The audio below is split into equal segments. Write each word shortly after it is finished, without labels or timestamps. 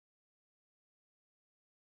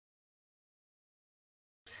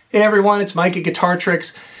Hey everyone, it's Mike at Guitar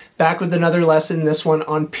Tricks, back with another lesson, this one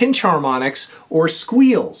on pinch harmonics, or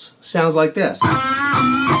squeals. Sounds like this.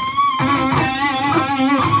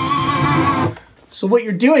 So what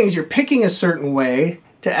you're doing is you're picking a certain way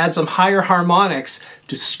to add some higher harmonics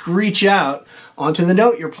to screech out onto the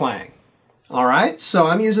note you're playing. Alright, so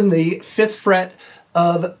I'm using the 5th fret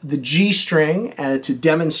of the G string to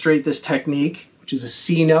demonstrate this technique, which is a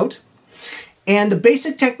C note. And the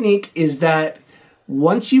basic technique is that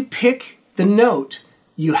once you pick the note,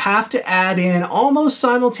 you have to add in almost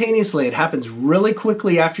simultaneously, it happens really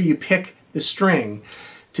quickly after you pick the string,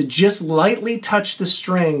 to just lightly touch the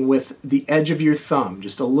string with the edge of your thumb,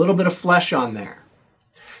 just a little bit of flesh on there.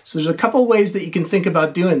 So there's a couple ways that you can think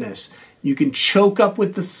about doing this. You can choke up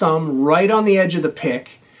with the thumb right on the edge of the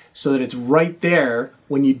pick so that it's right there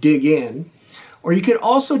when you dig in. Or you could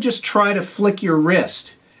also just try to flick your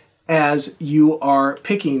wrist as you are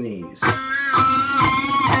picking these.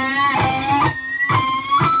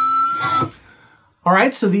 All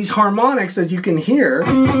right, so these harmonics, as you can hear,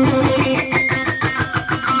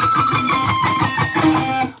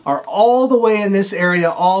 are all the way in this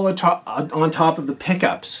area, all on top of the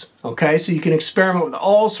pickups. Okay, so you can experiment with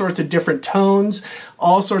all sorts of different tones,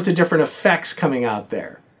 all sorts of different effects coming out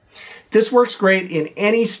there. This works great in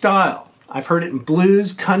any style. I've heard it in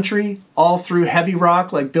blues, country, all through heavy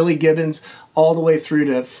rock like Billy Gibbons, all the way through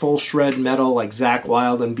to full shred metal like Zakk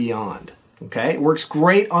Wylde and beyond. Okay, it works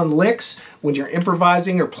great on licks when you're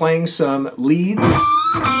improvising or playing some leads.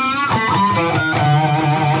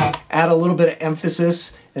 Add a little bit of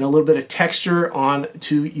emphasis and a little bit of texture on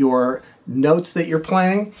to your notes that you're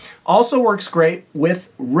playing. Also works great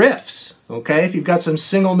with riffs. Okay, if you've got some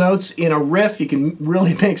single notes in a riff, you can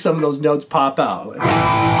really make some of those notes pop out.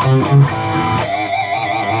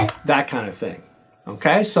 That kind of thing.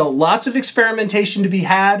 Okay, so lots of experimentation to be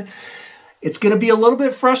had. It's going to be a little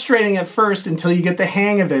bit frustrating at first until you get the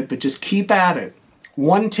hang of it, but just keep at it.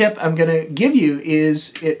 One tip I'm going to give you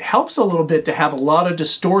is it helps a little bit to have a lot of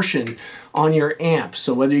distortion on your amp.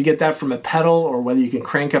 So whether you get that from a pedal or whether you can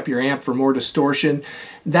crank up your amp for more distortion,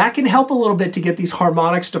 that can help a little bit to get these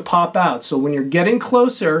harmonics to pop out. So when you're getting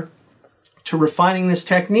closer to refining this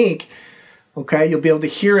technique, okay, you'll be able to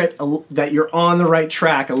hear it that you're on the right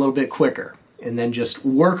track a little bit quicker. And then just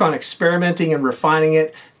work on experimenting and refining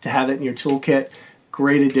it to have it in your toolkit.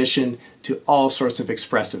 Great addition to all sorts of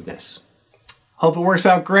expressiveness. Hope it works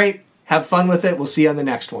out great. Have fun with it. We'll see you on the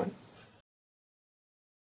next one.